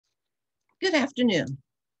Good afternoon.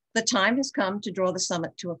 The time has come to draw the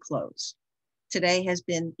summit to a close. Today has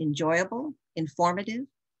been enjoyable, informative,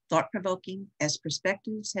 thought-provoking, as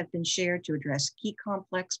perspectives have been shared to address key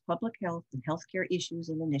complex public health and healthcare issues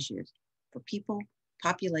and initiatives for people,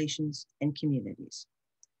 populations, and communities.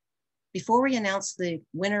 Before we announce the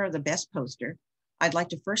winner of the best poster, I'd like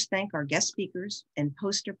to first thank our guest speakers and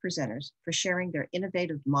poster presenters for sharing their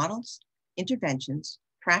innovative models, interventions,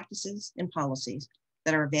 practices, and policies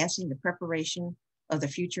that are advancing the preparation of the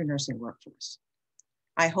future nursing workforce.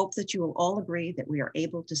 I hope that you will all agree that we are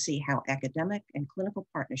able to see how academic and clinical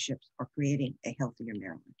partnerships are creating a healthier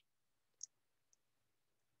Maryland.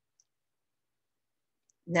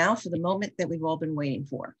 Now for the moment that we've all been waiting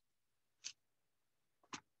for.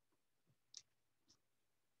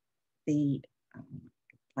 I'm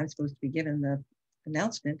supposed to be given the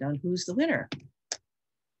announcement on who's the winner.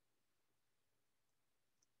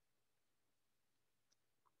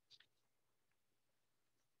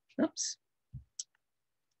 Oops.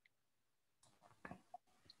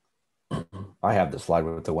 I have the slide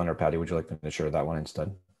with the winner, Patty. Would you like me to share that one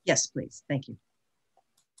instead? Yes, please. Thank you.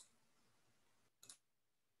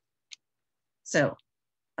 So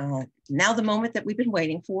now the moment that we've been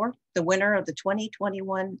waiting for, the winner of the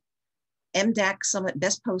 2021 MDAC Summit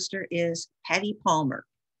Best Poster is Patty Palmer.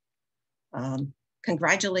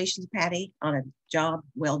 Congratulations, Patty, on a job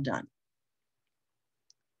well done.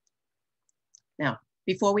 Now,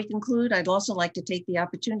 before we conclude, I'd also like to take the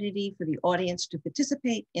opportunity for the audience to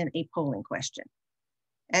participate in a polling question.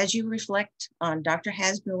 As you reflect on Dr.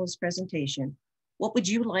 Hasbill's presentation, what would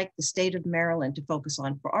you like the state of Maryland to focus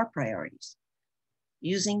on for our priorities?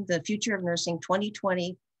 Using the Future of Nursing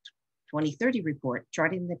 2020-2030 report,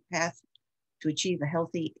 charting the path to achieve a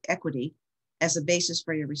healthy equity as a basis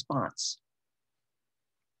for your response.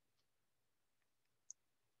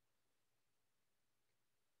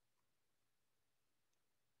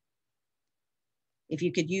 If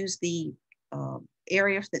you could use the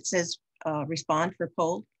area that says respond for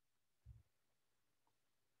poll.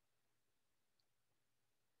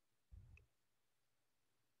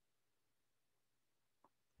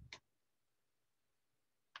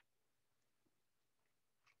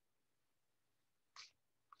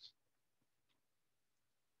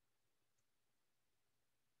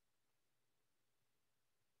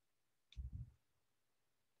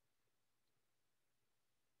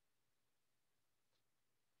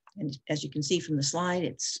 And as you can see from the slide,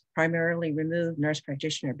 it's primarily remove nurse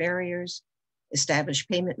practitioner barriers, establish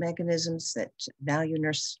payment mechanisms that value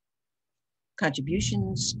nurse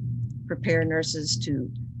contributions, prepare nurses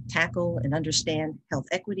to tackle and understand health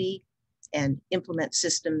equity, and implement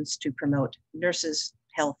systems to promote nurses'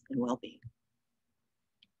 health and well-being.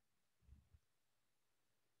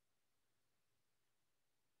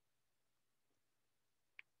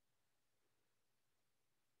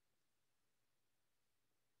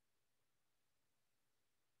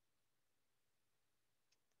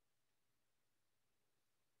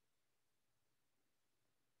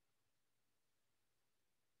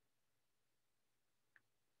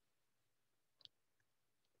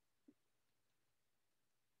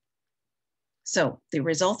 So the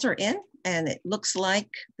results are in, and it looks like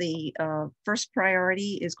the first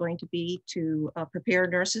priority is going to be to prepare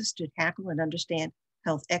nurses to tackle and understand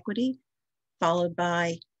health equity, followed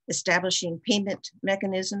by establishing payment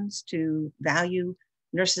mechanisms to value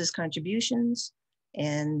nurses' contributions,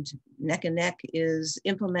 and neck and neck is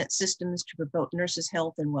implement systems to promote nurses'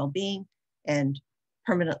 health and well-being and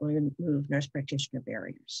permanently remove nurse practitioner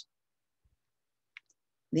barriers.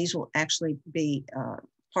 These will actually be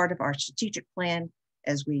part of our strategic plan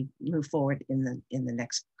as we move forward in the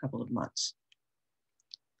next couple of months.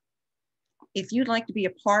 If you'd like to be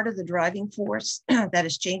a part of the driving force that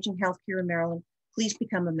is changing healthcare in Maryland, please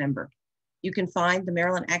become a member. You can find the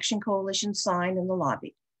Maryland Action Coalition sign in the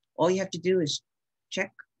lobby. All you have to do is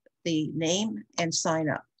check the name and sign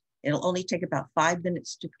up. It'll only take about 5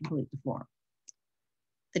 minutes to complete the form.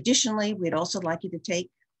 Additionally, we'd also like you to take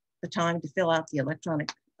the time to fill out the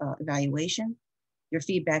electronic evaluation. Your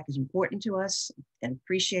feedback is important to us and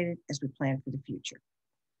appreciated as we plan for the future.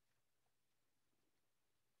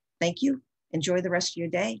 Thank you. Enjoy the rest of your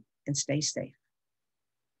day and stay safe.